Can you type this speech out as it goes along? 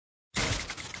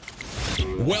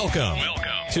Welcome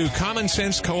to Common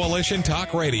Sense Coalition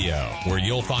Talk Radio, where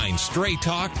you'll find straight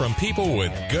talk from people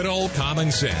with good old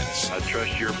common sense. I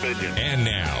trust your opinion. And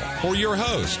now, for your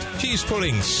host, he's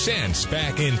putting sense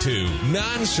back into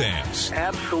nonsense.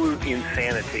 Absolute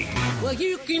insanity. Well,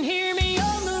 you can hear me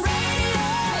on the radio.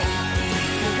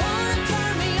 You want to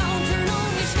turn me on, turn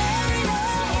on me stereo.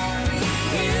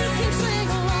 You can sing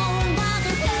along while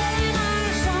they're playing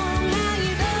our song. How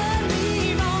you done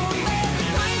me wrong, baby,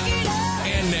 crank it up.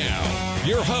 And now,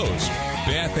 your host,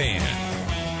 Beth Ann.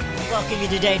 Welcome you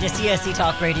today to CSC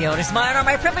Talk Radio. It is my honor,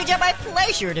 my privilege, and my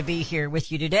pleasure to be here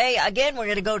with you today. Again, we're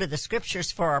going to go to the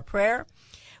scriptures for our prayer.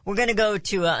 We're going to go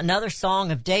to another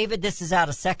song of David. This is out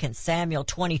of 2 Samuel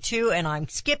 22, and I'm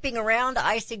skipping around.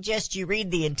 I suggest you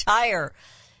read the entire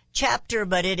chapter,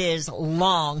 but it is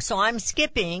long. So I'm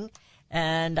skipping,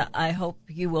 and I hope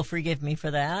you will forgive me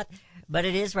for that, but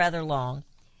it is rather long.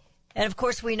 And of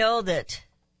course, we know that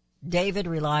David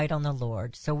relied on the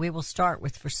Lord. So we will start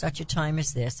with, for such a time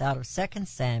as this, out of 2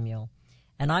 Samuel.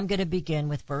 And I'm going to begin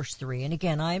with verse 3. And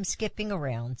again, I am skipping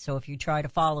around. So if you try to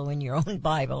follow in your own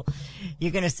Bible,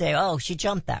 you're going to say, oh, she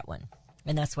jumped that one.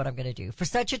 And that's what I'm going to do. For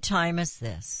such a time as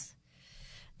this,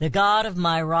 the God of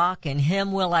my rock, in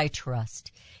him will I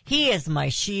trust. He is my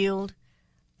shield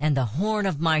and the horn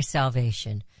of my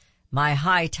salvation, my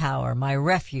high tower, my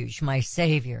refuge, my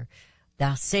Savior.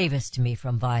 Thou savest me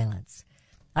from violence.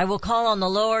 I will call on the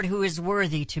Lord, who is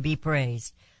worthy to be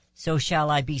praised. So shall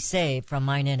I be saved from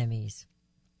mine enemies.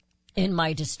 In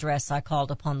my distress I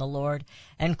called upon the Lord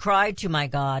and cried to my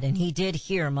God, and he did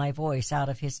hear my voice out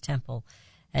of his temple,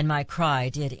 and my cry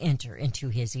did enter into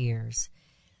his ears.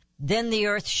 Then the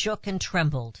earth shook and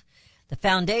trembled. The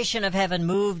foundation of heaven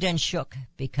moved and shook,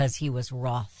 because he was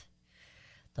wroth.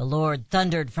 The Lord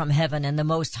thundered from heaven, and the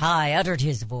Most High uttered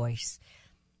his voice.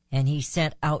 And he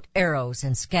sent out arrows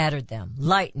and scattered them,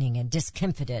 lightning and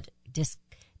discomfited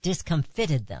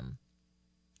them.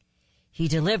 He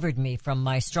delivered me from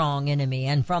my strong enemy,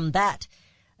 and from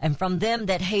them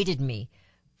that hated me,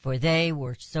 for they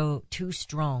were so too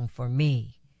strong for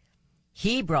me.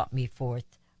 He brought me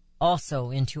forth also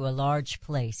into a large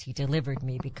place. He delivered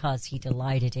me because he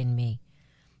delighted in me.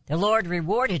 The Lord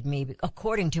rewarded me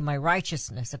according to my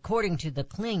righteousness, according to the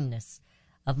cleanness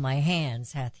of my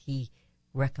hands hath he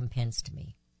recompensed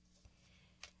me.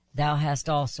 Thou hast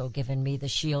also given me the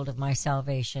shield of my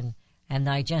salvation, and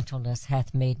thy gentleness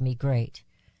hath made me great.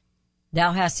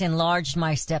 Thou hast enlarged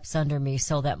my steps under me,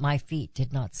 so that my feet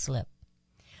did not slip.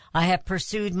 I have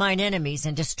pursued mine enemies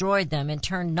and destroyed them, and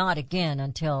turned not again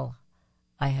until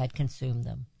I had consumed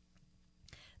them.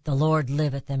 The Lord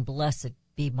liveth, and blessed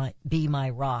be my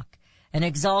rock, and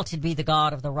exalted be the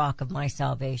God of the rock of my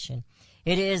salvation.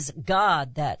 It is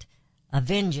God that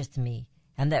avengeth me,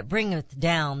 and that bringeth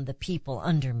down the people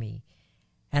under me,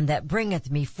 and that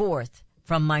bringeth me forth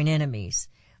from mine enemies.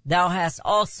 Thou hast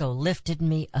also lifted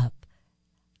me up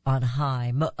on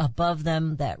high, above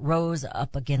them that rose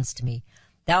up against me.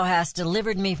 Thou hast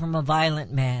delivered me from a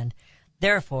violent man.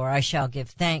 Therefore I shall give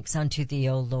thanks unto thee,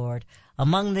 O Lord.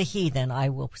 Among the heathen I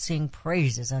will sing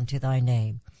praises unto thy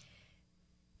name.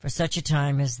 For such a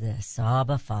time as this,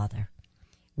 Abba, Father,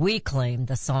 we claim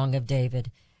the song of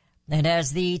David, and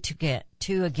as thee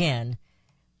to again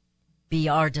be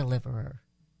our deliverer.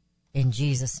 In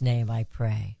Jesus' name I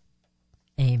pray.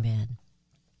 Amen.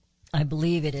 I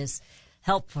believe it is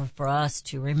helpful for us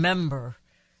to remember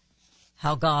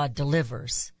how God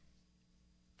delivers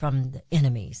from the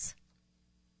enemies.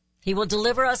 He will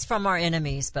deliver us from our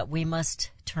enemies, but we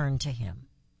must turn to him.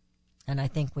 And I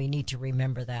think we need to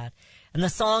remember that. And the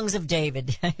songs of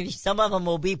David, some of them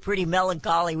will be pretty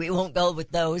melancholy. We won't go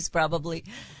with those probably.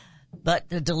 But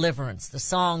the deliverance, the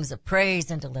songs of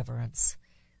praise and deliverance,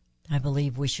 I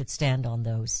believe we should stand on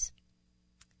those.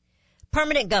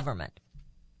 Permanent government.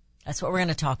 That's what we're going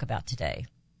to talk about today.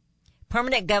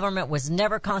 Permanent government was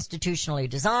never constitutionally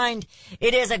designed.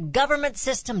 It is a government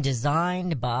system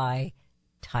designed by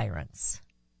tyrants.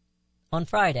 On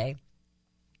Friday,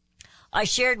 I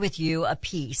shared with you a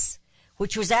piece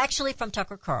which was actually from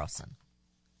Tucker Carlson.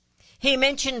 He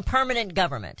mentioned permanent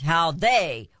government, how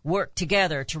they worked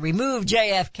together to remove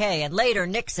JFK and later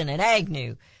Nixon and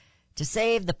Agnew to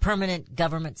save the permanent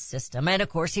government system. And, of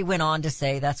course, he went on to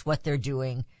say that's what they're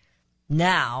doing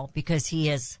now because he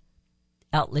has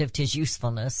outlived his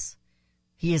usefulness.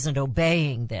 He isn't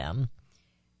obeying them.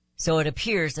 So it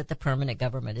appears that the permanent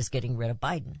government is getting rid of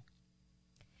Biden.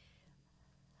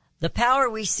 The power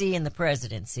we see in the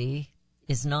presidency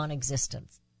is non-existent.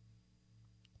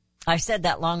 I said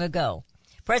that long ago.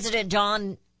 President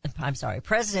Donald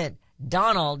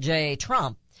J.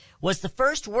 Trump was the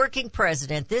first working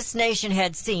president this nation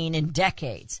had seen in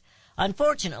decades.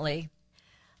 Unfortunately,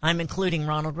 I'm including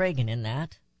Ronald Reagan in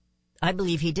that. I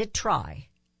believe he did try,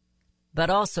 but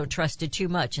also trusted too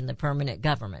much in the permanent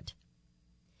government.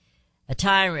 A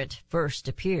tyrant first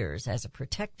appears as a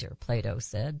protector, Plato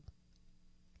said.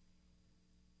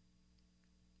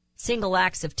 Single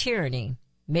acts of tyranny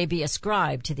may be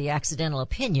ascribed to the accidental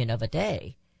opinion of a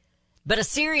day, but a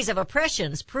series of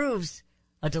oppressions proves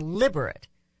a deliberate,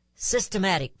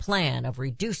 systematic plan of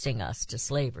reducing us to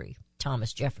slavery.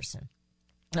 Thomas Jefferson.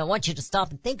 Now, I want you to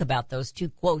stop and think about those two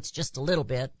quotes just a little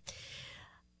bit.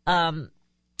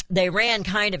 They ran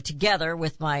kind of together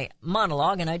with my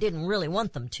monologue, and I didn't really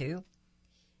want them to.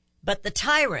 But the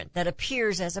tyrant that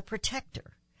appears as a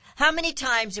protector. How many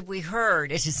times have we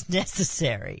heard it is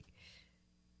necessary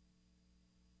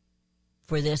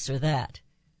for this or that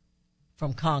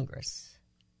from Congress,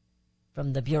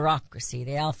 from the bureaucracy,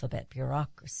 the alphabet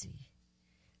bureaucracy?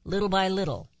 Little by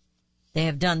little, they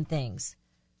have done things.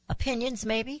 Opinions,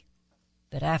 maybe,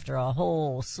 but after a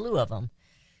whole slew of them,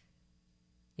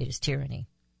 it is tyranny,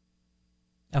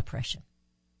 oppression.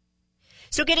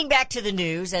 So getting back to the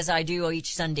news, as I do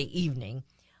each Sunday evening,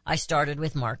 I started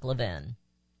with Mark Levin.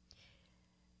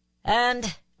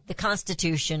 And the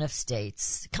Convention of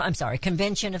States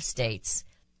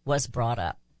was brought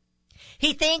up.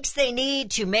 He thinks they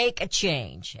need to make a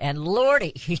change, and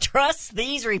Lordy, he trusts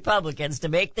these Republicans to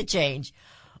make the change,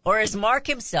 or is Mark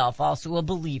himself also a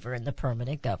believer in the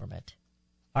permanent government?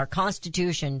 Our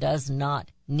Constitution does not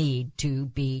need to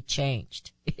be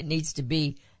changed. It needs to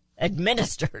be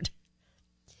administered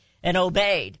and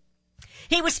obeyed.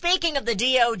 He was speaking of the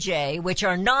DOJ, which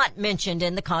are not mentioned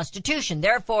in the Constitution.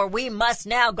 Therefore, we must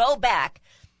now go back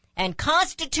and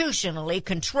constitutionally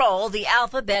control the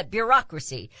alphabet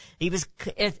bureaucracy. He was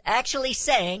actually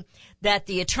saying that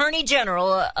the Attorney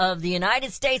General of the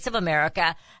United States of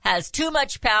America has too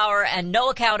much power and no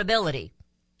accountability.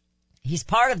 He's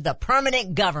part of the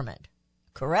permanent government,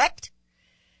 correct?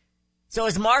 So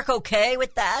is Mark okay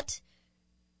with that?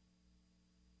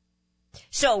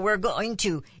 So we're going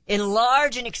to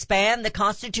enlarge and expand the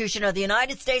Constitution of the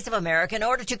United States of America in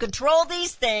order to control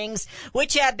these things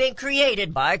which have been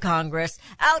created by Congress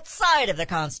outside of the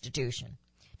Constitution.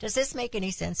 Does this make any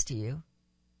sense to you?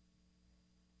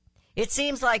 It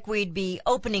seems like we'd be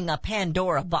opening a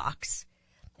Pandora box,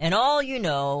 and all you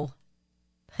know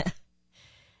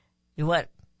what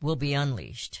will be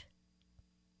unleashed.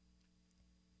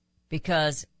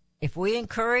 Because if we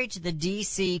encourage the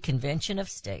D.C. Convention of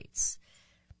States,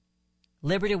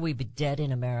 liberty will be dead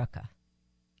in America.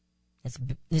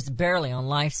 It's barely on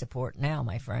life support now,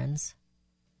 my friends.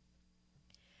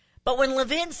 But when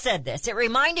Levin said this, it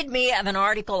reminded me of an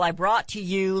article I brought to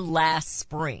you last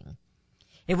spring.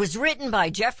 It was written by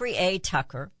Jeffrey A.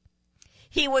 Tucker.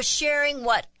 He was sharing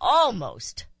what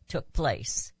almost took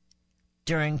place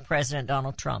during President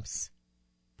Donald Trump's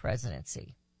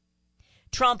presidency.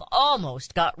 Trump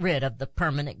almost got rid of the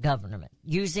permanent government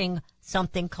using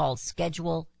something called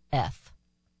Schedule F.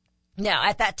 Now,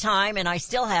 at that time, and I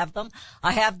still have them,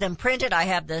 I have them printed, I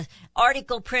have the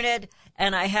article printed,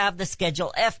 and I have the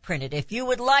Schedule F printed. If you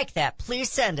would like that, please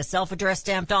send a self-addressed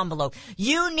stamped envelope.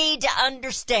 You need to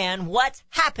understand what's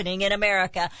happening in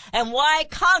America and why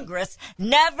Congress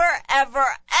never, ever,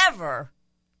 ever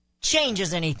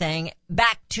changes anything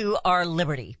back to our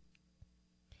liberty.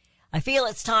 I feel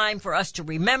it's time for us to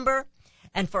remember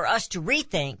and for us to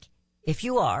rethink, if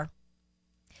you are,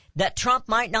 that Trump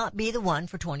might not be the one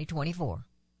for 2024.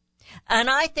 And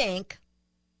I think,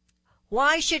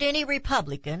 why should any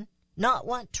Republican not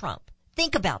want Trump?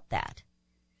 Think about that.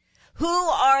 Who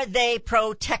are they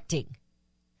protecting?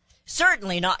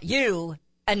 Certainly not you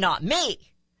and not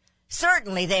me.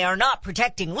 Certainly they are not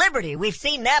protecting liberty. We've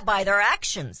seen that by their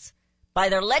actions, by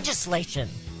their legislation.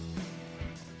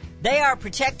 They are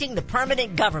protecting the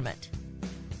permanent government.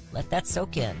 Let that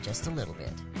soak in just a little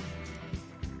bit.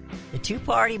 The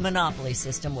two-party monopoly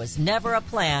system was never a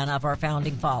plan of our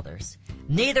founding fathers.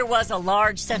 Neither was a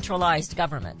large centralized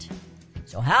government.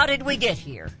 So how did we get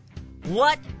here?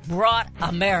 What brought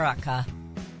America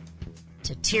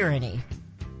to tyranny?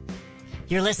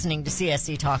 You're listening to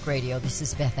CSC Talk Radio. This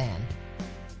is Beth Ann.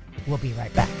 We'll be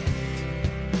right back.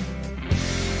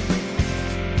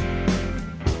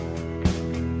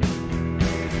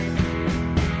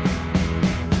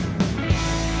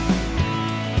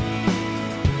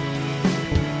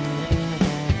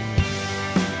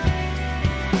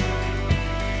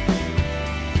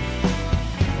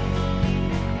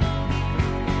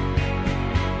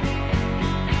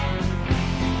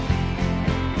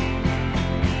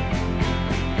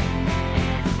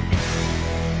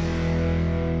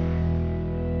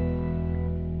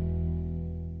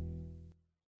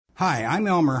 Hi, I'm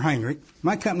Elmer Heinrich.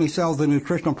 My company sells a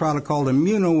nutritional product called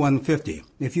Immuno 150.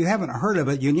 If you haven't heard of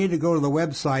it, you need to go to the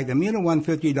website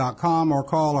immuno150.com or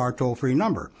call our toll-free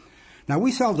number. Now,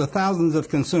 we sell to thousands of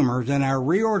consumers, and our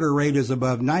reorder rate is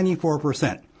above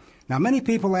 94%. Now, many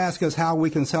people ask us how we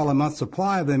can sell a month's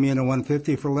supply of Immuno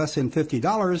 150 for less than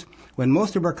 $50 when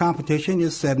most of our competition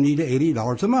is $70 to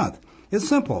 $80 a month. It's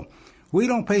simple. We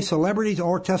don't pay celebrities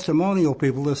or testimonial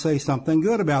people to say something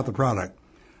good about the product.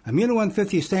 Immuno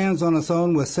 150 stands on its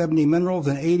own with 70 minerals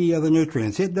and 80 other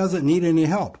nutrients. It doesn't need any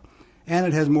help, and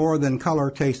it has more than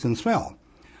color, taste, and smell.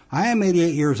 I am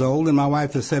 88 years old, and my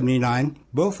wife is 79,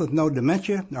 both with no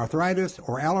dementia, arthritis,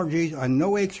 or allergies, and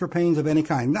no aches or pains of any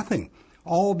kind, nothing,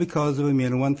 all because of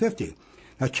Immuno 150.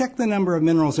 Now check the number of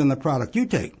minerals in the product you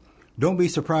take. Don't be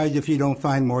surprised if you don't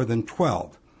find more than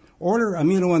 12. Order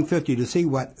Immuno 150 to see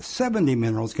what 70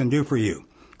 minerals can do for you.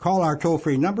 Call our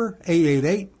toll-free number,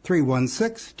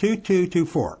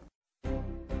 888-316-2224.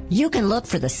 You can look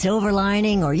for the silver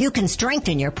lining, or you can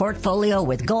strengthen your portfolio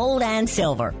with gold and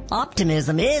silver.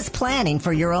 Optimism is planning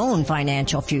for your own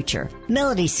financial future.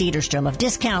 Melody Cedarstrom of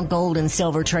Discount Gold and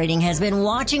Silver Trading has been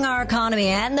watching our economy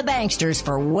and the banksters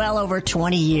for well over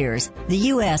 20 years. The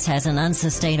U.S. has an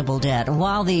unsustainable debt, and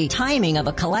while the timing of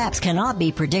a collapse cannot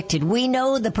be predicted, we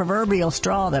know the proverbial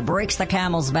straw that breaks the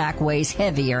camel's back weighs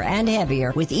heavier and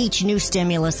heavier with each new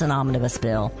stimulus and omnibus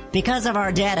bill. Because of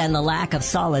our debt and the lack of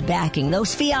solid backing,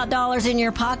 those fiat dollars in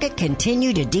your pocket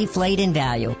continue to deflate in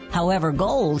value. However,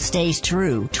 gold stays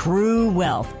true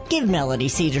wealth. Give Melody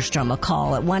Cedarstrom a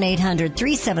call at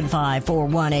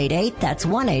 1-800-375-4188. That's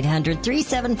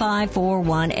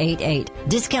 1-800-375-4188.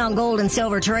 Discount Gold and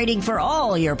Silver Trading for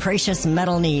all your precious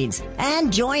metal needs.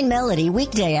 And join Melody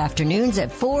weekday afternoons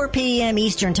at 4 p.m.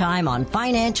 Eastern Time on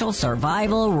Financial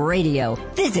Survival Radio.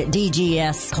 Visit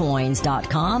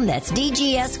dgscoins.com. That's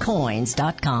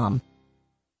dgscoins.com.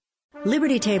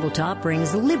 Liberty Tabletop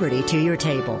brings liberty to your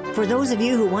table. For those of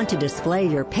you who want to display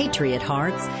your patriot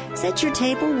hearts, set your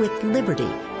table with Liberty,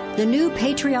 the new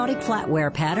patriotic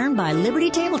flatware pattern by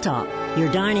Liberty Tabletop.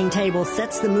 Your dining table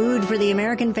sets the mood for the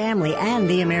American family and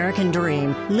the American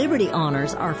dream. Liberty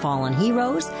honors our fallen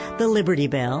heroes, the Liberty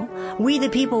Bell, We the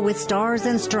People with Stars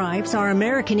and Stripes, our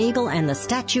American Eagle, and the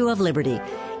Statue of Liberty.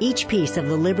 Each piece of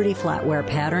the Liberty flatware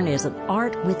pattern is an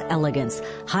art with elegance,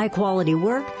 high-quality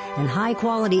work, and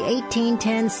high-quality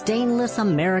 1810 stainless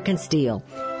American steel.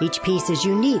 Each piece is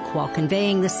unique while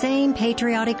conveying the same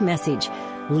patriotic message,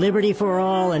 liberty for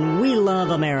all, and we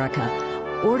love America.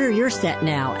 Order your set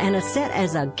now, and a set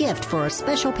as a gift for a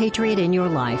special patriot in your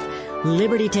life.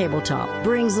 Liberty Tabletop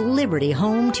brings liberty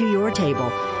home to your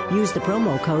table. Use the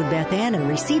promo code Beth Ann and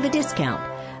receive a discount.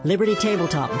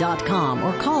 LibertyTabletop.com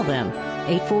or call them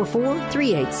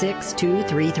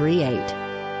 844-386-2338.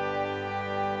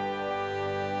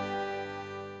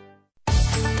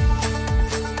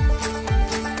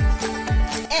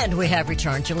 And we have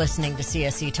returned. You're listening to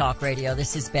CSC Talk Radio.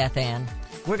 This is Beth Ann.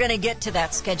 We're going to get to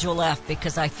that Schedule F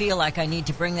because I feel like I need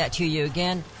to bring that to you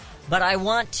again. But I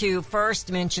want to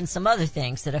first mention some other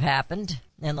things that have happened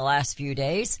in the last few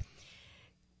days.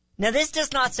 Now, this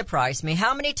does not surprise me.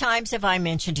 How many times have I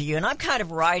mentioned to you, and I'm kind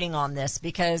of riding on this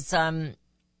because I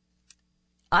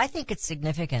think it's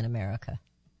significant, America,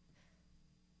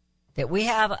 that we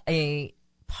have a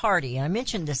party, and I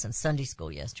mentioned this in Sunday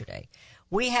school yesterday.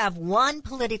 We have one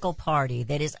political party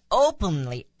that is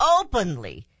openly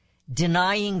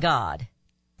denying God.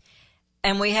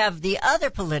 And we have the other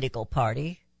political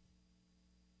party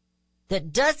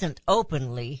that doesn't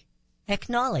openly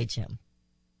acknowledge him.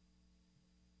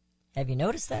 Have you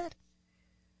noticed that?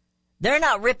 They're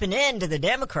not ripping into the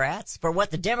Democrats for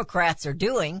what the Democrats are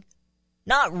doing.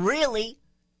 Not really.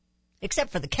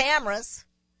 Except for the cameras.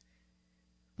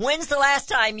 When's the last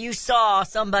time you saw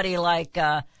somebody like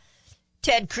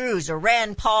Ted Cruz or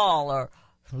Rand Paul or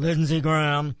Lindsey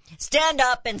Graham stand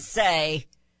up and say,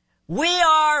 we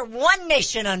are one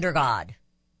nation under God?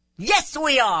 Yes,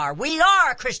 we are. We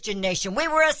are a Christian nation. We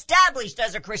were established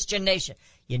as a Christian nation.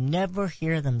 You never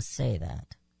hear them say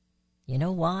that. You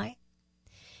know why?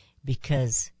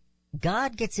 Because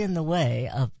God gets in the way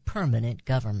of permanent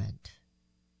government.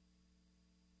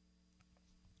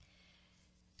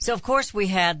 So, of course, we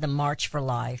had the March for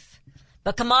Life.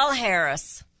 But Kamala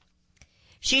Harris,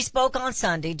 she spoke on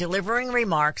Sunday delivering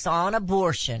remarks on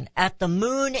abortion at the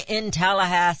Moon in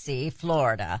Tallahassee,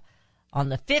 Florida, on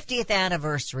the 50th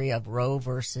anniversary of Roe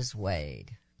versus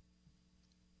Wade.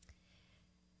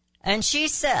 And she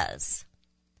says,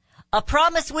 a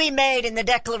promise we made in the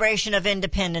Declaration of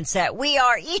Independence that we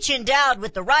are each endowed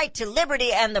with the right to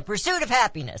liberty and the pursuit of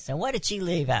happiness. And what did she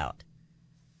leave out?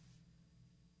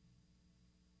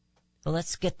 Well,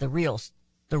 let's get the real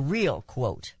the real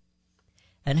quote.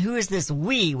 And who is this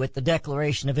we with the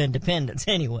Declaration of Independence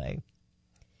anyway?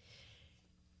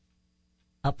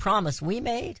 A promise we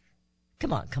made?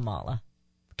 Come on, Kamala,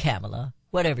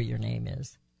 whatever your name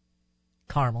is.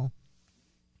 Carmel.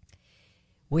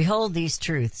 We hold these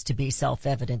truths to be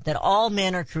self-evident, that all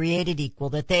men are created equal,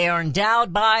 that they are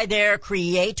endowed by their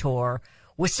Creator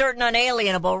with certain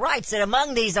unalienable rights, that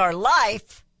among these are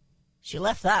life. She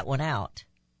left that one out.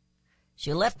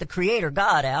 She left the Creator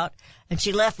God out, and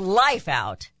she left life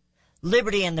out.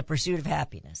 Liberty and the pursuit of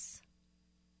happiness.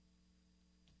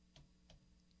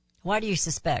 Why do you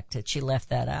suspect that she left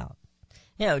that out?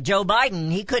 You know, Joe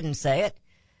Biden, he couldn't say it.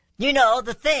 You know,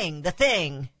 the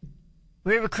thing.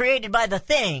 We were created by the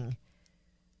thing.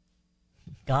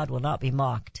 God will not be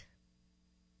mocked.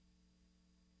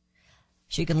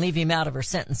 She can leave him out of her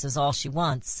sentences all she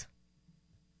wants.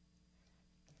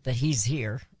 But he's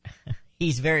here.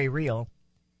 He's very real.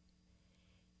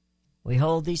 We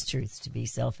hold these truths to be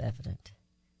self-evident.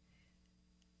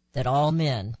 That all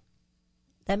men,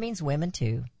 that means women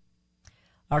too,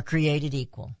 are created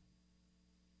equal.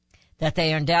 That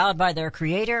they are endowed by their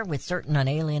Creator with certain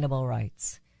unalienable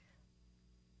rights.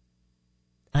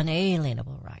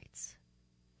 Unalienable rights.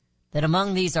 That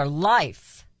among these are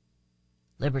life,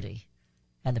 liberty,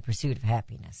 and the pursuit of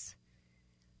happiness.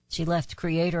 She left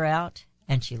Creator out,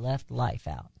 and she left life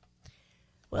out.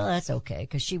 Well, that's okay,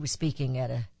 because she was speaking at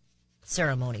a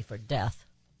ceremony for death.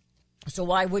 So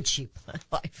why would she put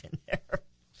life in there?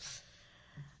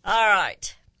 All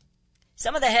right.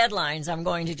 Some of the headlines I'm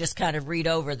going to just kind of read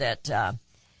over that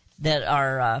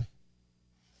are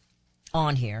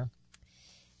on here.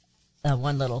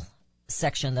 One little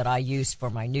section that I use for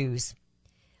my news.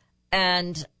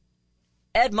 And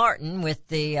Ed Martin with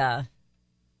the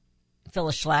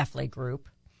Phyllis Schlafly group,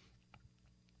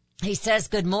 he says,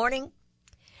 good morning.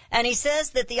 And he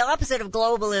says that the opposite of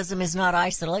globalism is not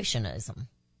isolationism.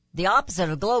 The opposite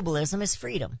of globalism is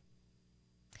freedom.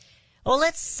 Well,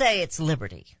 let's say it's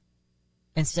liberty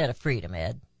instead of freedom,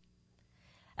 Ed.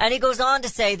 And he goes on to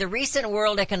say the recent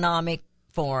World Economic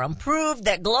Forum proved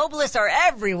that globalists are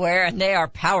everywhere and they are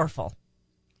powerful.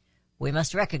 We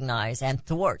must recognize and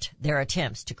thwart their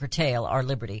attempts to curtail our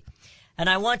liberty. And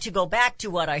I want to go back to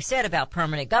what I said about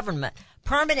permanent government.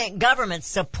 Permanent government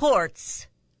supports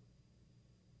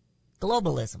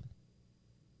globalism,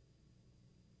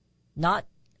 not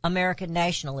American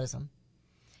nationalism.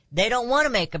 They don't want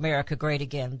to make America great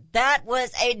again. That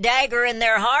was a dagger in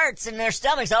their hearts and their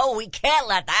stomachs. Oh, we can't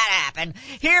let that happen.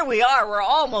 Here we are. We're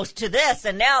almost to this,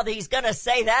 and now he's going to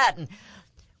say that, and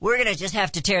we're going to just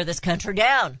have to tear this country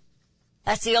down.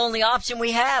 That's the only option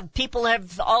we have. People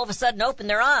have all of a sudden opened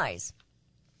their eyes.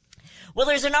 Well,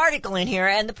 there's an article in here,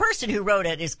 and the person who wrote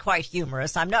it is quite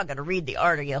humorous. I'm not going to read the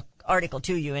article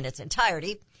to you in its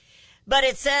entirety. But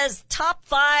it says, top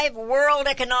 5 World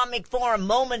Economic Forum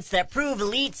moments that prove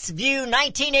elites view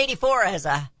 1984 as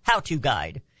a how-to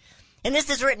guide. And this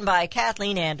is written by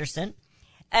Kathleen Anderson.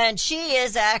 And she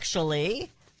is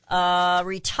actually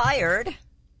retired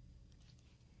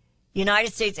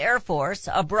United States Air Force,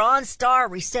 a Bronze Star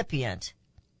recipient,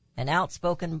 an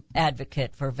outspoken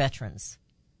advocate for veterans.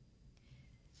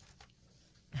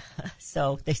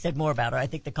 So they said more about her. I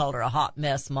think they called her a hot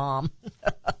mess mom.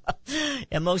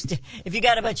 And if you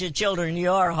got a bunch of children,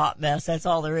 you are a hot mess. That's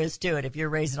all there is to it if you're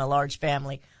raising a large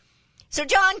family. So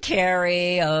John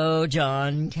Kerry,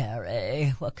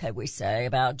 what can we say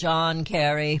about John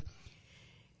Kerry?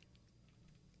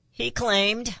 He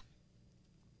claimed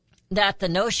that the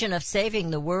notion of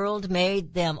saving the world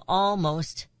made them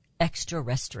almost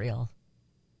extraterrestrial.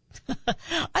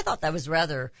 I thought that was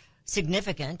rather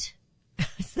significant.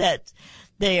 That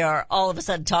they are all of a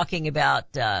sudden talking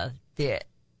about the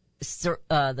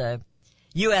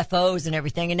UFOs and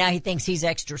everything, and now he thinks he's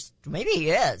extra. Maybe he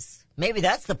is. Maybe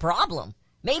that's the problem.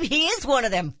 Maybe he is one of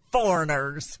them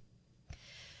foreigners.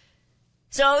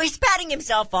 So he's patting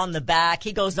himself on the back.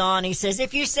 He goes on, he says,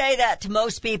 if you say that to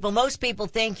most people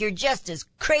think you're just as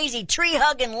crazy,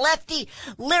 tree-hugging, lefty,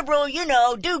 liberal,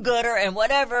 do-gooder and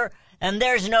whatever, and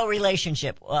there's no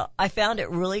relationship. Well, I found it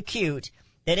really cute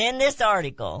that in this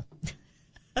article,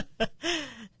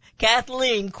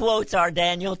 Kathleen quotes our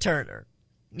Daniel Turner.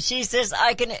 She says,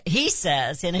 he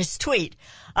says in his tweet,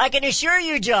 I can assure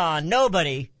you, John,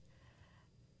 nobody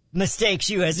mistakes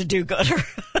you as a do-gooder.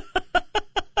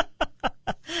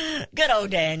 Good old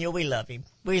Daniel. We love him.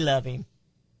 We love him.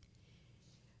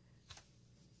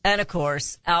 And of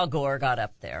course, Al Gore got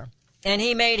up there. And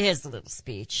he made his little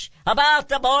speech about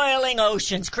the boiling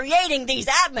oceans, creating these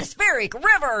atmospheric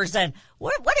rivers. And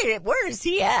where is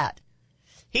he at?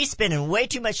 He's spending way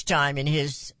too much time in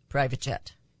his private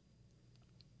jet.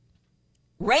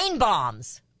 rain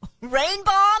bombs. Rain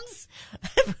bombs?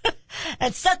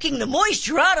 And sucking the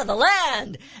moisture out of the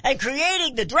land and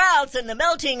creating the droughts and the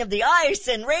melting of the ice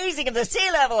and raising of the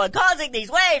sea level and causing these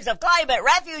waves of climate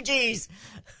refugees.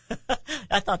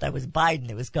 I thought that was Biden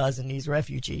that was causing these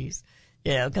refugees.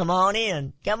 You know, come on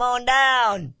in, come on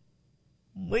down.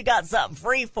 We got something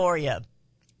free for you.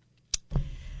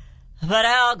 But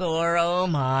Al Gore, oh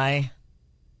my.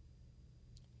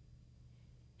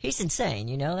 He's insane,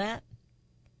 you know that?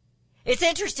 It's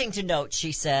interesting to note,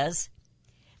 she says,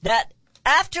 that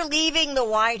after leaving the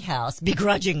White House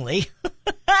begrudgingly,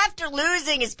 after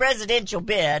losing his presidential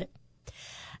bid,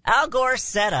 Al Gore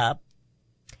set up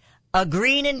a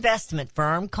green investment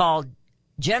firm called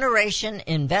Generation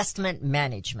Investment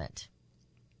Management.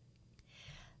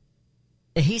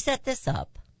 He set this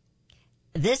up.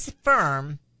 This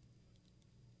firm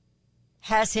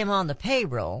has him on the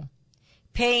payroll,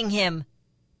 paying him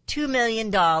 $2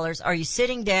 million. Are you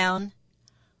sitting down?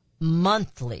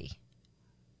 Monthly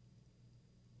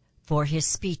for his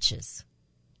speeches.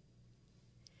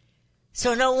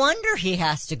 So no wonder he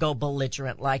has to go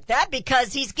belligerent like that,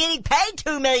 because he's getting paid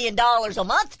 $2 million a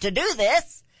month to do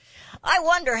this. I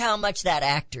wonder how much that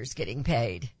actor's getting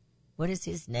paid. What is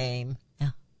his name?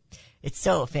 Oh, it's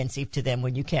so offensive to them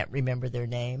when you can't remember their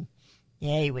name.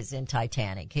 Yeah, he was in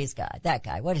Titanic. That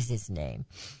guy. What is his name?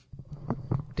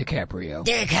 DiCaprio.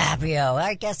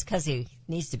 I guess because he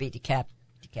needs to be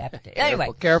decapitated. Anyway.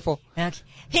 Careful. Okay.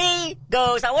 He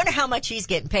goes, I wonder how much he's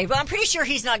getting paid. Well, I'm pretty sure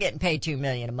he's not getting paid $2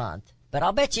 million a month, but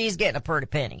I'll bet you he's getting a pretty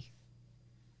penny.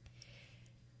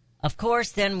 Of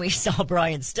course, then we saw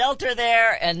Brian Stelter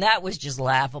there, and that was just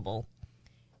laughable.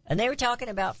 And they were talking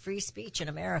about free speech in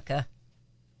America,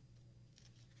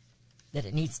 that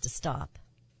it needs to stop.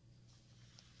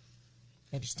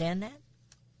 You understand that?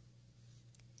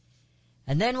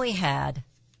 And then we had,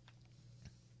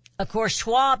 of course,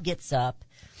 Schwab gets up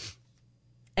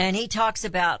and he talks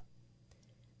about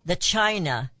that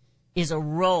China is a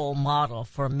role model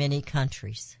for many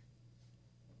countries.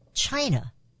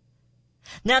 China.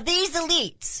 Now, these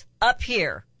elites up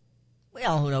here, we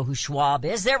all know who Schwab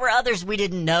is. There were others we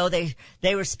didn't know. They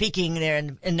were speaking there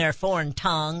in their foreign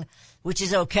tongue, which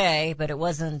is okay, but it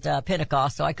wasn't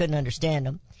Pentecost, so I couldn't understand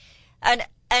them.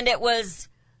 And it was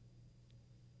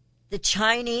the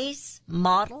Chinese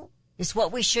model is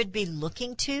what we should be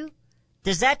looking to.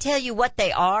 Does that tell you what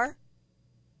they are?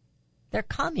 They're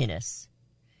communists.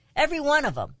 Every one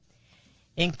of them,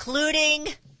 including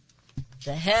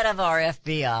the head of our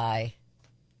FBI,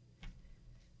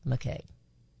 McCarthy.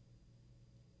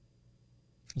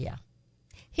 Yeah.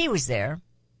 He was there.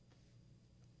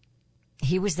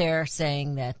 He was there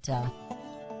saying that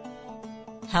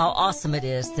how awesome it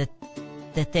is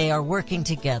that they are working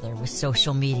together with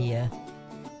social media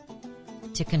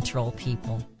to control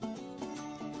people.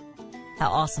 How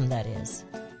awesome that is.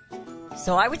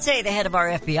 So I would say the head of our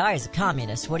FBI is a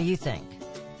communist. What do you think?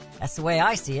 That's the way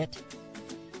I see it.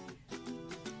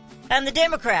 And the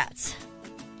Democrats,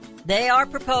 they are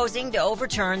proposing to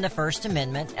overturn the First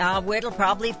Amendment. It'll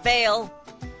probably fail,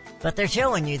 but they're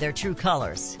showing you their true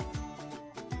colors.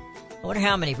 I wonder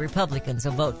how many Republicans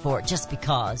will vote for it just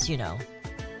because, you know,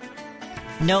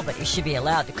 nobody should be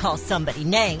allowed to call somebody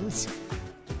names.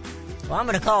 Well, I'm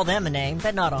going to call them a name,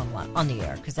 but not on the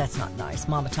air, because that's not nice.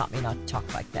 Mama taught me not to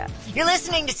talk like that. You're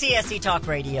listening to CSC Talk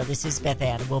Radio. This is Beth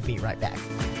Ann, and we'll be right back.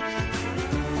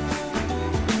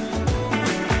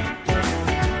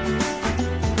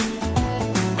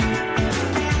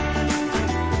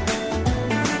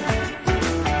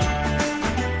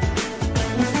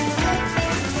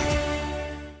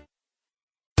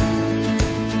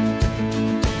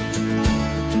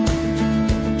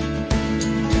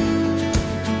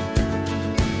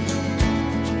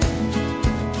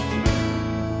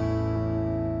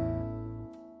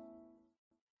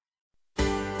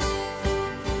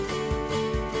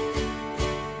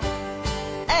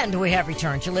 And we have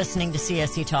returned. You're listening to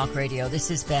CSC Talk Radio. This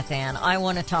is Beth Ann. I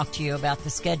want to talk to you about the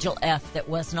Schedule F that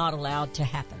was not allowed to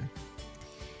happen.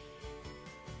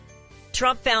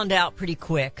 Trump found out pretty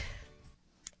quick.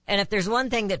 And if there's one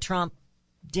thing that Trump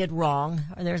did wrong,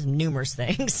 and there's numerous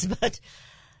things,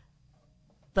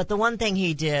 but the one thing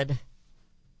he did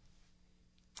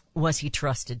was he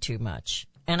trusted too much.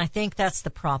 And I think that's the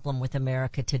problem with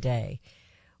America today.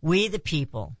 We, the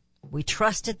people, we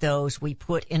trusted those we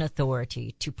put in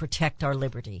authority to protect our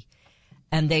liberty,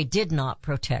 and they did not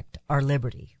protect our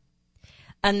liberty.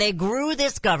 And they grew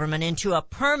this government into a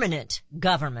permanent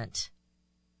government,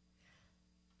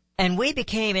 and we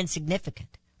became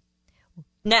insignificant.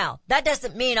 Now, that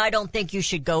doesn't mean I don't think you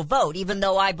should go vote, even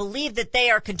though I believe that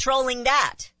they are controlling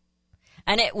that.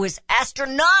 And it was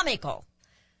astronomical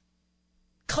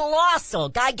colossal,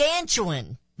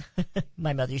 gigantuan.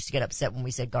 My mother used to get upset when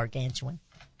we said gargantuan.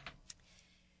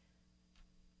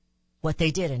 What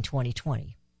they did in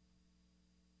 2020.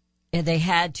 And they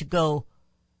had to go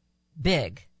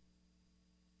big.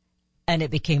 And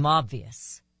it became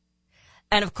obvious.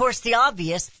 And of course, the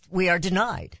obvious we are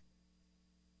denied.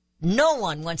 No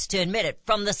one wants to admit it,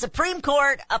 from the Supreme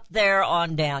Court up there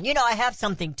on down. You know, I have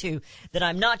something, too, that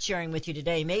I'm not sharing with you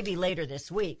today, maybe later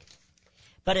this week.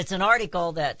 But it's an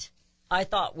article that I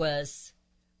thought was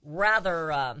rather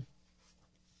a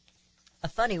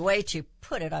funny way to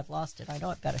put it. I've lost it. I know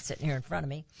I've got it sitting here in front of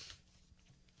me.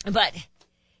 But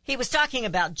he was talking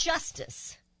about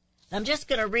justice. I'm just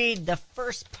going to read the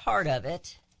first part of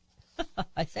it.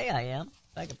 I say I am,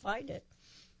 if I can find it.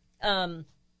 All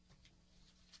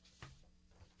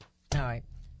right.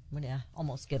 I'm going to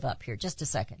almost give up here. Just a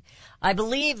second. I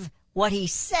believe what he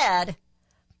said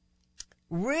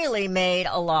really made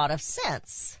a lot of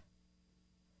sense.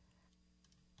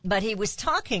 But he was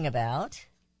talking about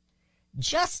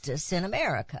justice in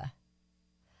America.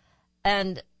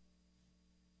 And,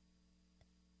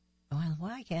 well,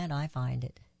 why can't I find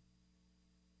it?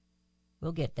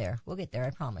 We'll get there. We'll get there,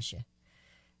 I promise you.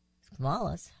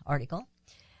 Kamala's article.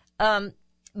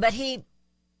 But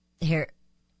here,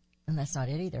 and that's not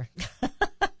it either.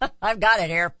 I've got it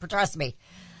here, trust me.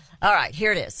 All right,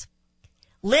 here it is.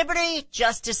 Liberty,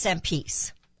 Justice, and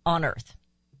Peace on Earth.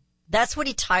 That's what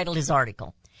he titled his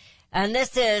article. And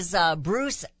this is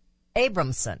Bruce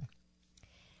Abramson.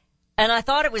 And I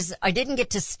thought I didn't get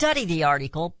to study the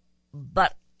article,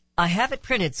 but I have it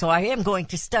printed, so I am going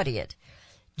to study it.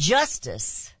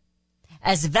 Justice,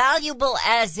 as valuable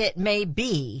as it may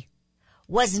be,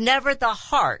 was never the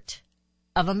heart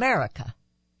of America.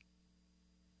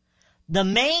 The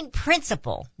main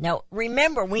principle, now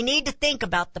remember, we need to think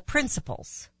about the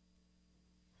principles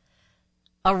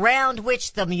around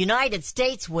which the United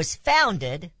States was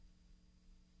founded,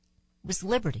 was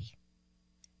liberty.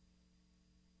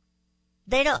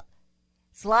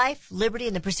 It's life, liberty,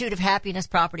 and the pursuit of happiness,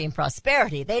 property, and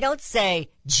prosperity. They don't say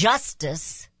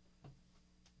justice.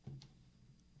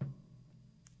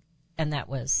 And that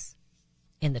was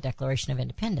in the Declaration of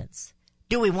Independence.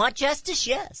 Do we want justice?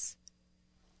 Yes.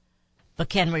 But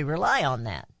can we rely on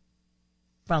that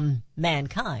from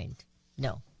mankind?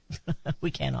 No,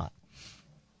 we cannot.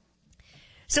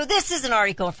 So this is an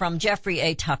article from Jeffrey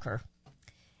A. Tucker.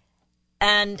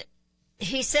 And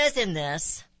he says in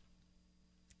this,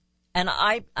 and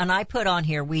I put on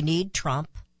here, we need Trump.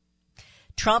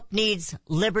 Trump needs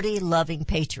liberty-loving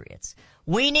patriots.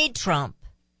 We need Trump,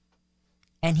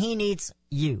 and he needs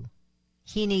you.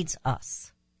 He needs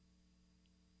us.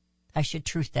 I should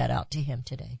truth that out to him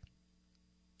today.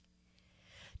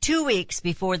 2 weeks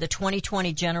before the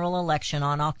 2020 general election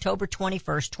on October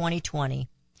 21st, 2020,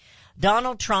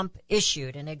 Donald Trump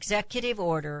issued an executive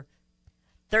order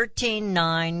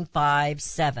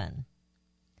 13957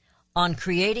 on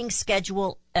creating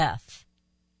Schedule F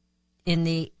in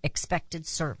the expected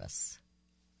service.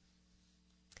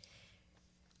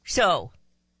 So,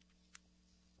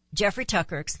 Jeffrey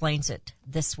Tucker explains it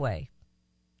this way.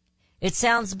 It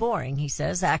sounds boring, he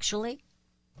says. Actually,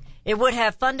 it would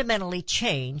have fundamentally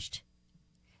changed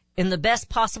in the best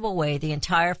possible way the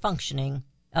entire functioning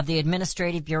of the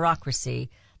administrative bureaucracy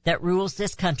that rules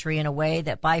this country in a way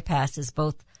that bypasses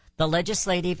both the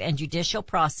legislative and judicial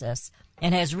process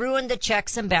and has ruined the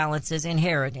checks and balances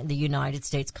inherent in the United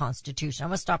States Constitution. I'm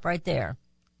going to stop right there.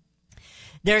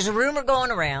 There's a rumor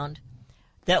going around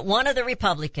that one of the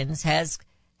Republicans has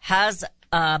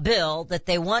a bill that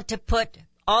they want to put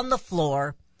on the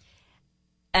floor,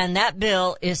 and that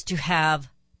bill is to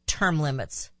have term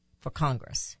limits for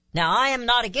Congress. Now, I am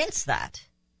not against that.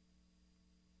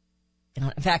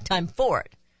 In fact, I'm for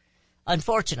it.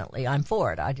 Unfortunately, I'm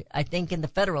for it. I think in the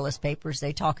Federalist Papers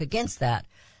they talk against that,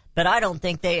 but I don't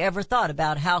think they ever thought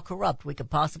about how corrupt we could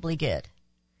possibly get.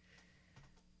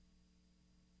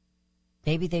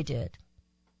 Maybe they did,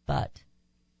 but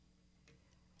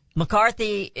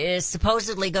McCarthy is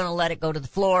supposedly going to let it go to the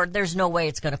floor. There's no way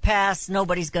it's going to pass.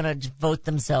 Nobody's going to vote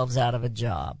themselves out of a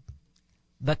job.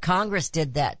 But Congress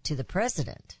did that to the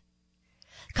president.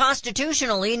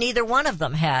 Constitutionally, neither one of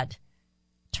them had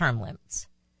term limits.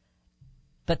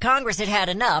 But Congress had had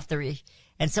enough,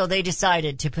 and so they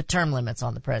decided to put term limits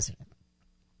on the president.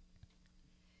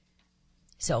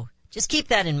 So just keep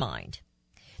that in mind.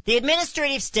 The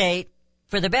administrative state,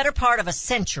 for the better part of a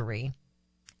century,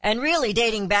 and really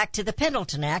dating back to the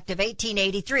Pendleton Act of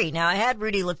 1883. Now, I had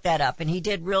Rudy look that up, and he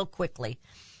did real quickly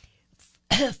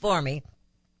for me.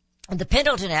 The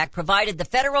Pendleton Act provided the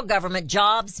federal government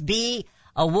jobs be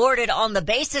awarded on the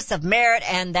basis of merit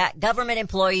and that government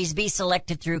employees be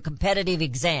selected through competitive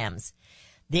exams.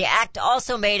 The act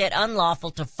also made it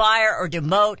unlawful to fire or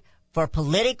demote for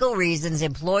political reasons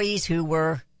employees who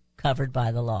were covered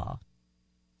by the law.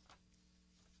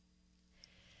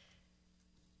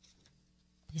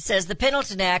 He says the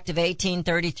Pendleton Act of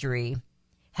 1833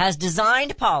 has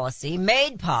designed policy,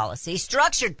 made policy,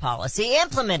 structured policy,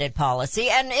 implemented policy,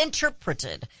 and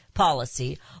interpreted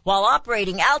policy while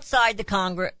operating outside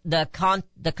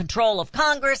the control of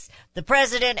Congress, the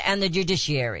President, and the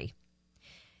judiciary.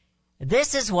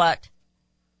 This is what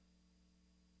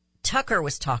Tucker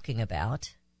was talking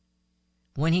about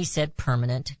when he said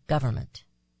permanent government.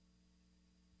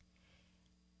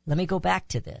 Let me go back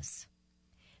to this.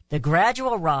 The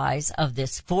gradual rise of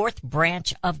this fourth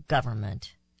branch of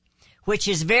government, which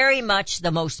is very much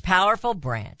the most powerful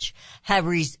branch,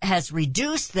 has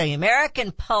reduced the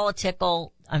American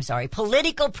political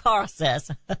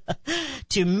process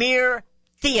to mere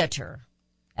theater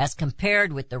as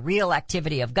compared with the real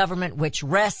activity of government, which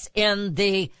rests in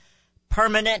the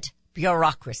permanent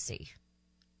bureaucracy.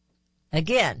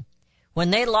 Again,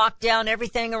 when they locked down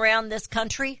everything around this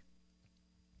country,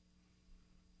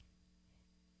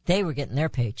 they were getting their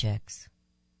paychecks.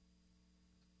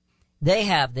 They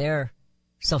have their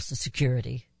Social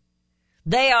Security.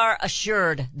 They are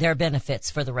assured their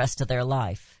benefits for the rest of their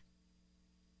life.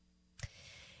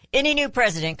 Any new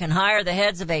president can hire the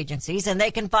heads of agencies, and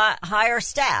they can hire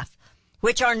staff,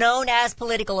 which are known as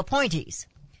political appointees.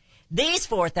 These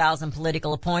 4,000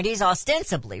 political appointees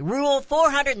ostensibly rule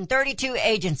 432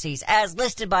 agencies as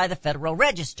listed by the Federal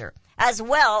Register, as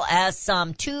well as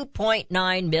some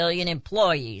 2.9 million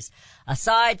employees,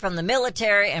 aside from the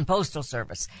military and postal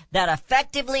service, that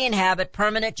effectively inhabit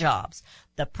permanent jobs.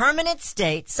 The permanent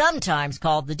state, sometimes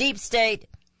called the deep state,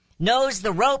 knows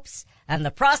the ropes and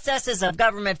the processes of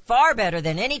government far better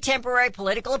than any temporary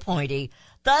political appointee,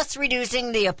 thus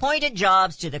reducing the appointed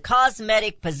jobs to the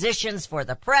cosmetic positions for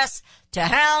the press to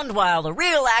hound while the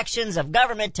real actions of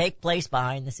government take place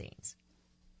behind the scenes.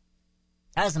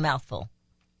 That was a mouthful.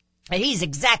 And he's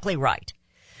exactly right.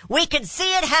 We can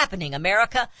see it happening,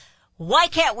 America. Why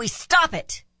can't we stop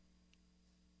it?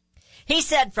 He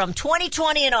said from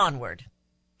 2020 and onward,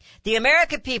 the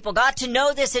American people got to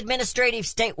know this administrative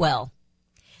state well.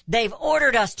 They've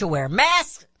ordered us to wear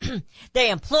masks.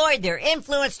 They employed their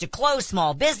influence to close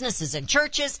small businesses and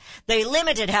churches. They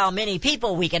limited how many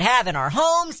people we could have in our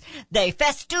homes. They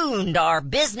festooned our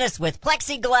business with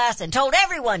plexiglass and told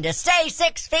everyone to stay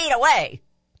 6 feet away,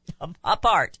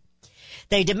 apart.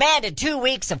 They demanded 2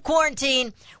 weeks of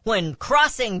quarantine when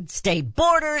crossing state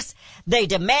borders. They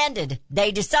decided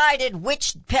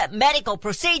which medical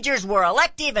procedures were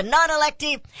elective and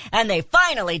non-elective, and they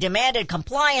finally demanded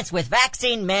compliance with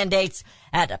vaccine mandates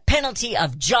at a penalty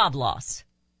of job loss.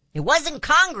 It wasn't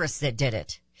Congress that did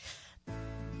it.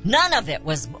 None of it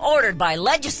was ordered by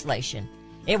legislation.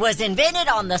 It was invented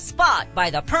on the spot by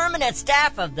the permanent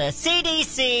staff of the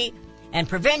CDC and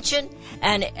prevention,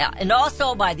 and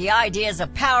also by the ideas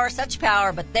of power, such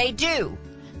power, but they do.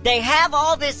 They have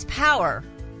all this power.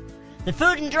 The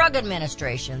Food and Drug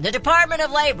Administration, the Department of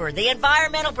Labor, the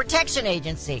Environmental Protection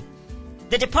Agency,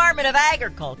 the Department of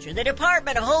Agriculture, the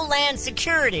Department of Homeland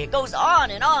Security. It goes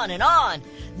on and on and on.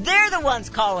 They're the ones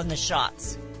calling the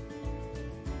shots.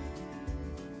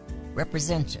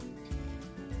 Representation.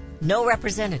 No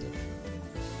representative.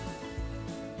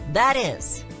 That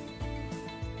is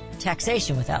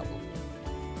taxation without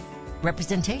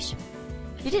representation.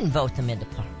 You didn't vote them into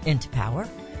power,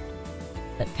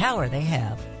 but power they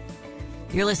have.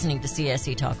 You're listening to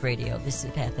CSC Talk Radio. This is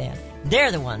Beth Ann.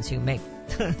 They're the ones who make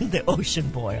the ocean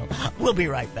boil. We'll be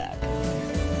right back.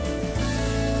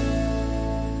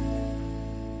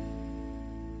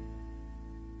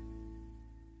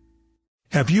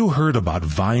 Have you heard about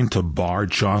Vine to Bar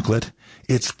chocolate?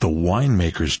 It's the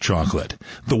winemaker's chocolate,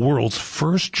 the world's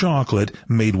first chocolate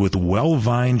made with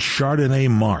well-vined Chardonnay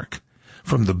marc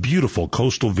from the beautiful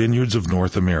coastal vineyards of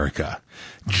North America.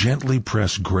 Gently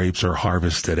pressed grapes are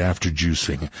harvested after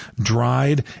juicing,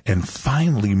 dried and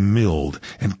finely milled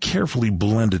and carefully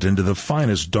blended into the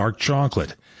finest dark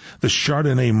chocolate. The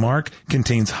Chardonnay marc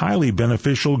contains highly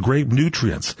beneficial grape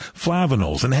nutrients,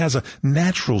 flavonols, and has a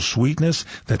natural sweetness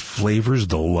that flavors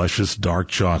the luscious dark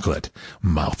chocolate.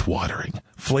 Mouth-watering,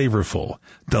 flavorful,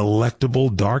 delectable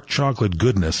dark chocolate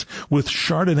goodness with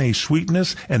Chardonnay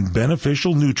sweetness and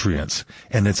beneficial nutrients.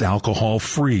 And it's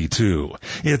alcohol-free, too.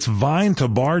 It's Vine to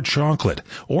Bar chocolate.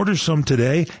 Order some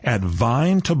today at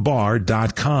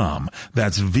vinetobar.com.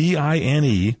 That's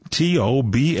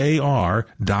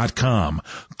VINETOBAR.com.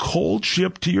 cold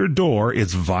shipped to your door.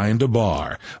 It's Vine to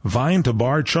Bar. Vine to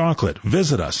Bar chocolate.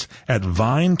 Visit us at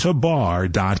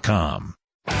vinetobar.com.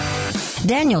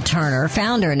 Daniel Turner,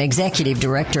 founder and executive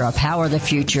director of Power the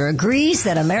Future, agrees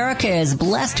that America is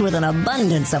blessed with an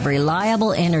abundance of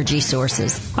reliable energy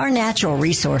sources. Our natural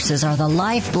resources are the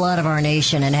lifeblood of our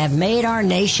nation and have made our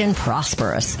nation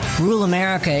prosperous. Rural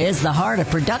America is the heart of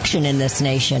production in this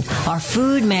nation. Our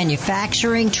food,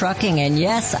 manufacturing, trucking, and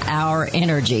yes, our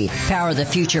energy. Power the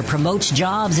Future promotes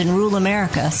jobs in rural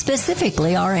America,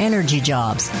 specifically our energy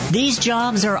jobs. These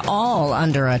jobs are all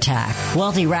under attack.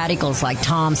 Wealthy radicals like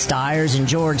Tom Stiers and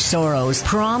George Soros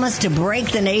promise to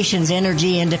break the nation's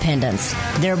energy independence.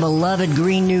 Their beloved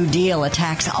Green New Deal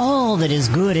attacks all that is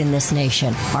good in this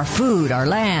nation. Our food, our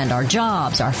land, our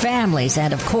jobs, our families,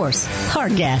 and of course, our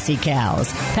gassy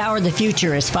cows. Power the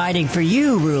Future is fighting for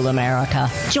you, rural America.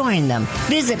 Join them.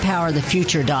 Visit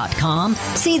powerthefuture.com.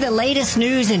 See the latest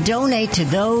news and donate to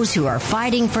those who are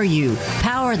fighting for you.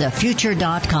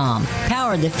 Powerthefuture.com.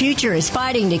 Power the Future is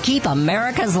fighting to keep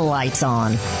America's lights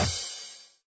on.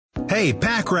 Hey,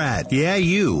 Pack Rat. Yeah,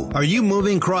 you. Are you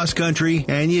moving cross-country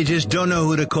and you just don't know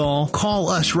who to call? Call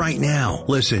us right now.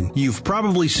 Listen, you've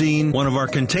probably seen one of our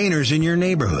containers in your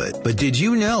neighborhood. But did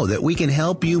you know that we can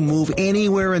help you move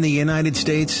anywhere in the United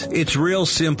States? It's real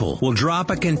simple. We'll drop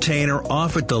a container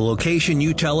off at the location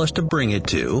you tell us to bring it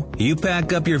to. You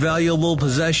pack up your valuable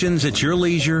possessions at your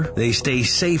leisure. They stay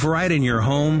safe right in your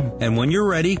home. And when you're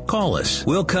ready, call us.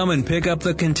 We'll come and pick up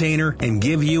the container and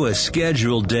give you a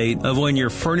scheduled date of when your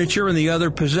furniture and the other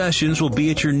possessions will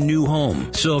be at your new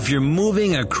home. So if you're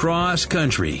moving across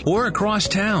country or across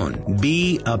town,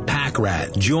 be a Pack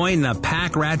Rat. Join the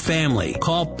Pack Rat family.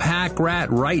 Call Pack Rat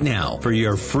right now for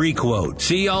your free quote.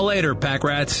 See y'all later, Pack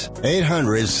Rats.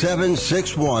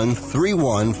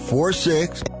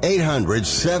 800-761-3146.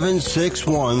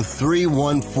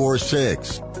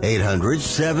 800-761-3146.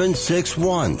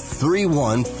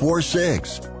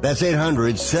 800-761-3146. That's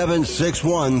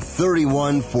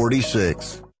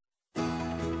 800-761-3146.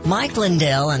 Mike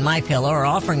Lindell and MyPillow are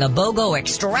offering a BOGO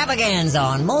extravaganza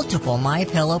on multiple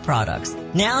MyPillow products.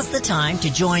 Now's the time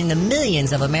to join the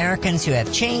millions of Americans who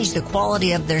have changed the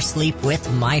quality of their sleep with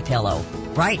MyPillow.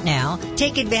 Right now,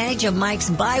 take advantage of Mike's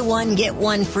buy one, get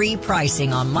one free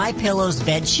pricing on MyPillow's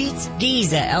bed sheets,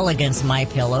 Giza Elegance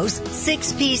MyPillows,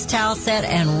 6-piece towel set,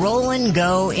 and Roll and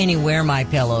Go Anywhere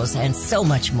MyPillows, and so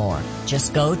much more.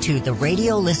 Just go to the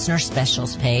radio listener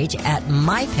specials page at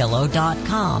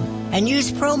MyPillow.com and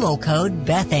use promo code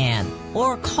Beth Ann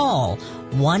or call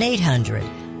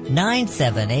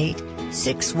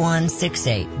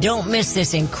 1-800-978-6168. Don't miss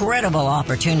this incredible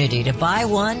opportunity to buy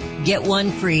one, get one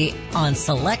free on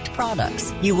select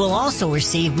products. You will also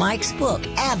receive Mike's book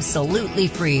absolutely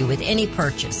free with any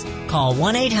purchase. Call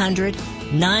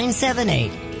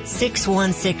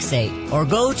 1-800-978-6168 or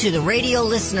go to the radio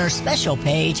listener special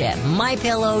page at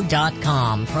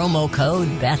MyPillow.com. Promo code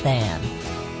Beth Ann.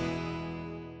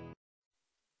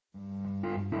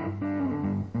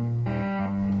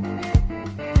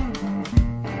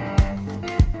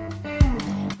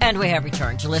 And we have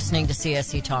returned to listening to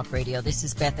CSC Talk Radio. This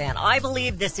is Beth Ann. I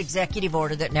believe this executive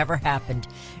order that never happened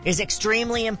is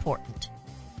extremely important.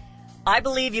 I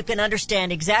believe you can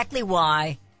understand exactly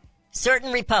why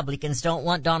certain Republicans don't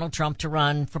want Donald Trump to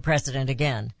run for president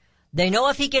again. They know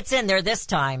if he gets in there this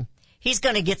time, he's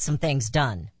going to get some things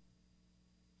done.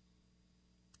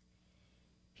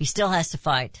 He still has to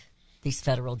fight these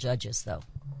federal judges, though.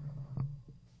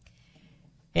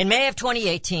 In May of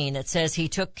 2018, it says he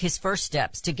took his first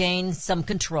steps to gain some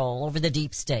control over the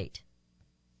deep state,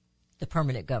 the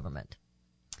permanent government.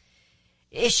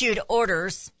 Issued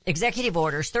orders, executive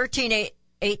orders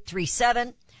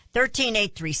 13837,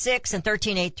 13836, and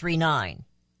 13839.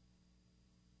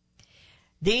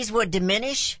 These would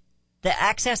diminish the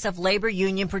access of labor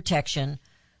union protection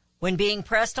when being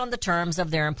pressed on the terms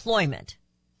of their employment.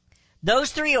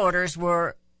 Those three orders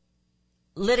were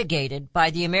litigated by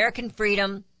the American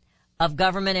Freedom of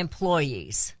Government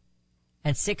Employees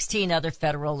and 16 other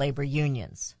federal labor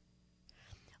unions.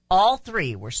 All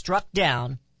three were struck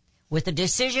down with a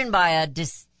decision by a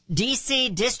D.C.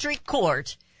 District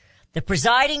Court. The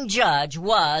presiding judge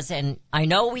was, and I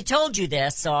know we told you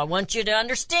this, so I want you to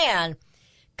understand,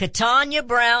 Katanya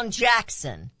Brown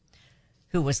Jackson,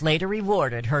 who was later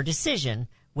rewarded her decision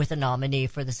with a nominee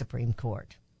for the Supreme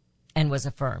Court and was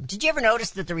affirmed. Did you ever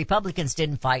notice that the Republicans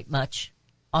didn't fight much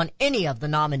on any of the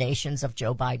nominations of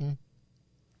Joe Biden?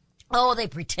 Oh, they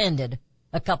pretended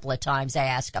a couple of times. They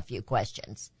asked a few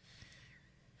questions.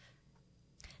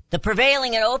 The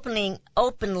prevailing and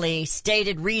openly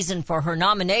stated reason for her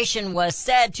nomination was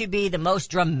said to be the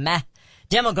most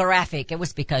demographic. It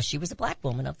was because she was a black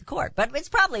woman of the court, but it's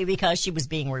probably because she was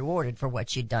being rewarded for what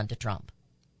she'd done to Trump.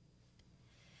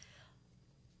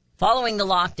 Following the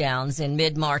lockdowns in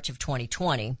mid-March of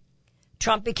 2020,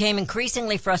 Trump became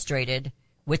increasingly frustrated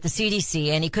with the CDC,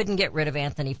 and he couldn't get rid of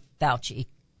Anthony Fauci.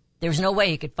 There was no way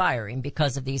he could fire him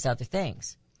because of these other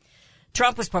things.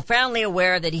 Trump was profoundly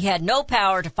aware that he had no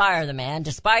power to fire the man,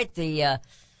 despite the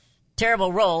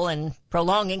terrible role in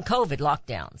prolonging COVID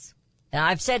lockdowns. And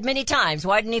I've said many times,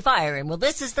 why didn't he fire him? Well,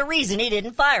 this is the reason he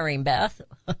didn't fire him, Beth.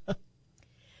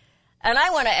 And I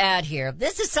want to add here,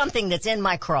 this is something that's in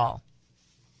my crawl.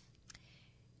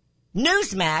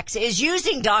 Newsmax is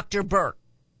using Dr.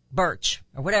 Birch,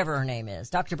 or whatever her name is,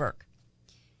 Dr. Burke.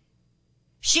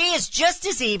 She is just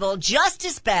as evil, just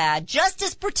as bad, just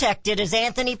as protected as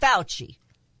Anthony Fauci.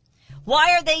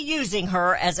 Why are they using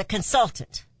her as a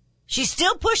consultant? She's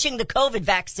still pushing the COVID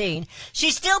vaccine.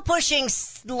 She's still pushing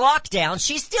lockdown.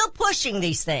 She's still pushing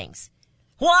these things.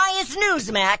 Why is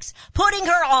Newsmax putting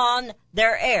her on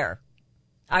their air?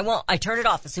 I turn it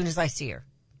off as soon as I see her.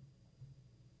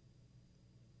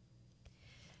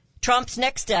 Trump's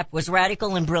next step was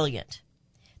radical and brilliant.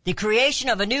 The creation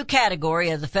of a new category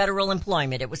of the federal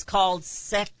employment. It was called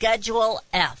Schedule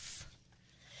F.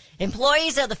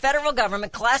 Employees of the federal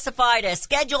government classified as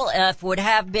Schedule F would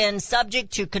have been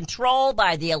subject to control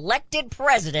by the elected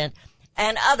president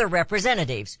and other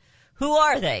representatives. Who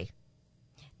are they?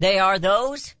 They are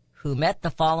those who met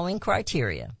the following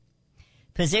criteria.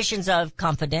 Positions of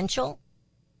confidential,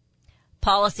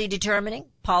 policy determining,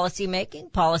 policy making,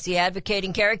 policy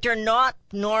advocating character, not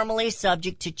normally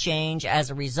subject to change as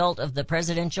a result of the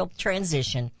presidential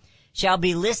transition, shall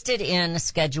be listed in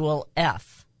Schedule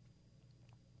F.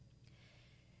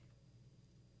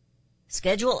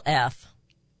 Schedule F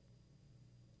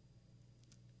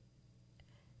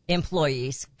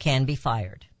employees can be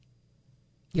fired.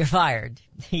 You're fired,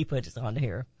 he put it on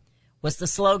here, was the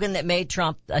slogan that made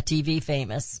Trump a TV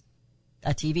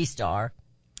star.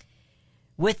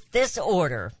 With this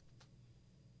order,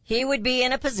 he would be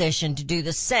in a position to do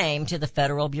the same to the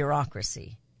federal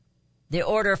bureaucracy. The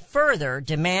order further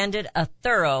demanded a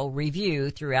thorough review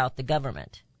throughout the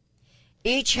government.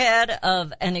 Each head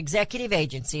of an executive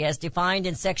agency, as defined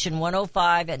in Section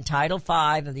 105 and Title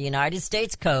V of the United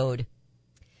States Code,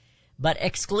 but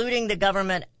excluding the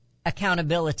Government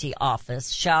Accountability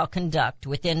Office, shall conduct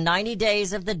within 90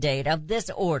 days of the date of this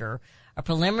order a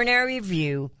preliminary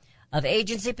review of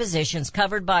agency positions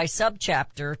covered by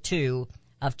Subchapter 2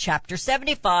 of Chapter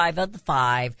 75 of the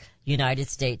 5 United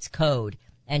States Code,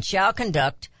 and shall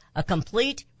conduct a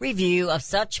complete review of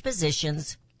such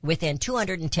positions within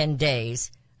 210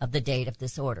 days of the date of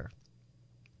this order.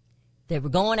 They were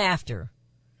going after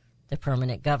the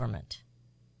permanent government.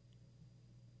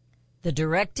 The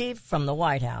directive from the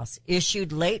White House,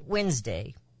 issued late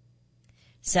Wednesday,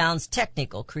 sounds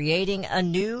technical, creating a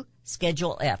new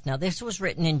Schedule F. Now, this was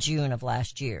written in June of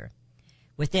last year.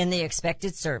 Within the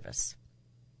expected service,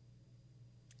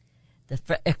 the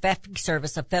effective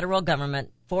service of federal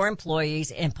government for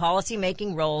employees in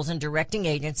policy-making roles and directing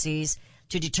agencies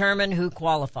to determine who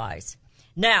qualifies.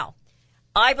 Now,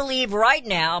 I believe right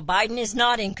now Biden is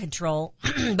not in control,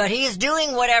 but he is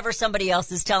doing whatever somebody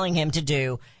else is telling him to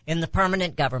do in the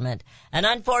permanent government. And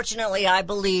unfortunately, I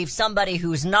believe somebody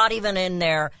who's not even in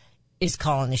there is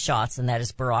calling the shots, and that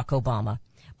is Barack Obama.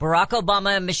 Barack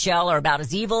Obama and Michelle are about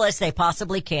as evil as they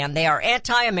possibly can. They are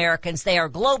anti-Americans. They are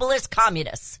globalist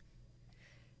communists.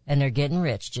 And they're getting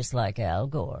rich just like Al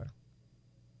Gore.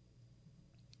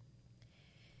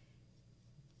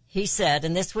 He said,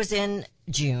 and this was in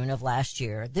June of last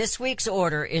year, this week's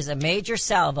order is a major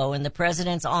salvo in the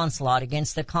president's onslaught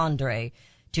against the cadre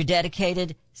to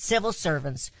dedicated civil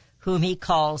servants whom he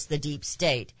calls the deep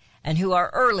state, and who are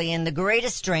early in the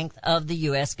greatest strength of the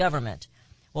U.S. government.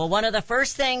 Well, one of the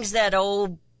first things that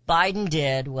old Biden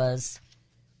did was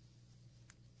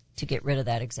to get rid of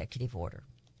that executive order.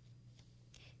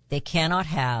 They cannot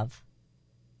have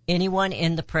anyone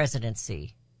in the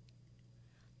presidency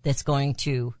that's going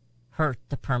to hurt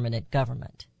the permanent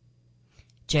government.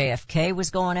 JFK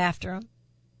was going after him.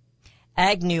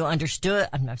 Agnew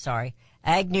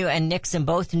and Nixon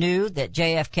both knew that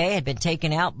JFK had been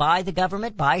taken out by the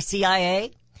government, by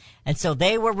CIA, and so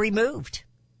they were removed.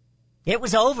 It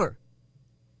was over.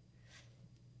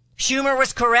 Schumer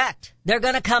was correct. They're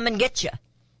going to come and get you.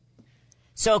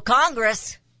 So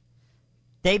Congress,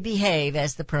 they behave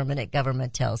as the permanent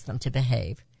government tells them to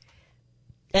behave.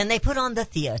 And they put on the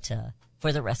theater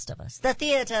for the rest of us. The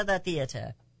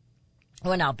theater.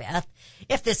 Well, now, Beth,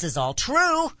 if this is all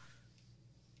true,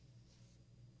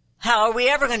 how are we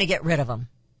ever going to get rid of them?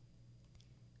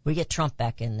 We get Trump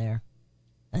back in there.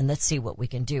 And let's see what we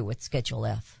can do with Schedule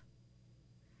F.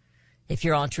 If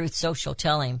you're on Truth Social,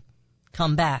 tell him,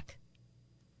 come back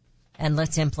and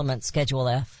let's implement Schedule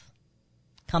F.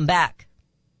 Come back.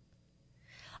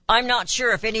 I'm not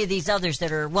sure if any of these others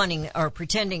that are running or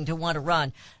pretending to want to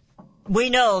run. We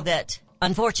know that,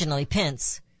 unfortunately,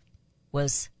 Pence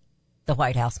was the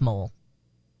White House mole.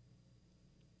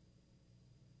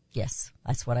 Yes,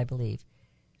 that's what I believe.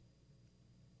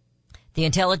 The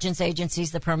intelligence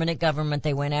agencies, the permanent government,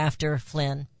 they went after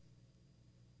Flynn.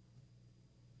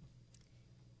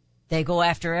 They go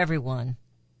after everyone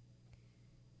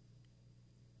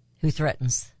who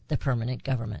threatens the permanent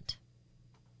government.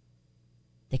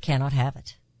 They cannot have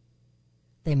it.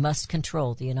 They must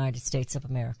control the United States of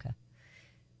America.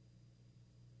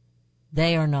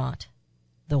 They are not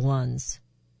the ones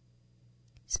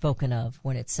spoken of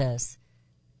when it says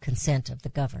consent of the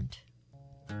governed.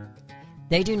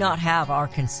 They do not have our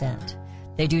consent.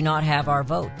 They do not have our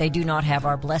vote. They do not have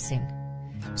our blessing.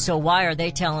 So why are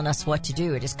they telling us what to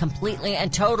do? It is completely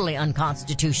and totally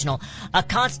unconstitutional. A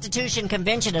Constitution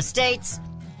Convention of States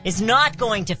is not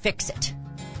going to fix it.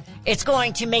 It's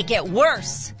going to make it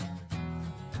worse.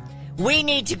 We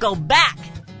need to go back,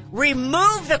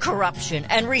 remove the corruption,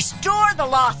 and restore the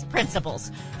lost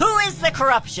principles. Who is the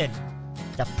corruption?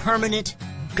 The permanent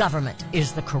government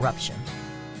is the corruption.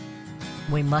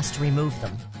 We must remove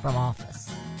them from office.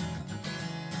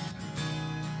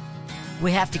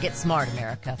 We have to get smart,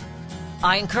 America.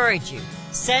 I encourage you,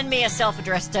 send me a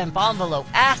self-addressed stamp envelope.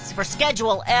 Ask for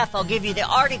Schedule F. I'll give you the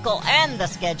article and the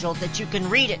schedule that you can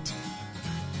read it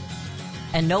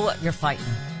and know what you're fighting.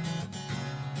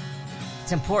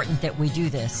 It's important that we do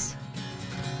this.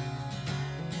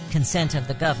 Consent of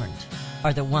the governed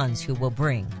are the ones who will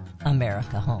bring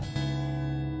America home.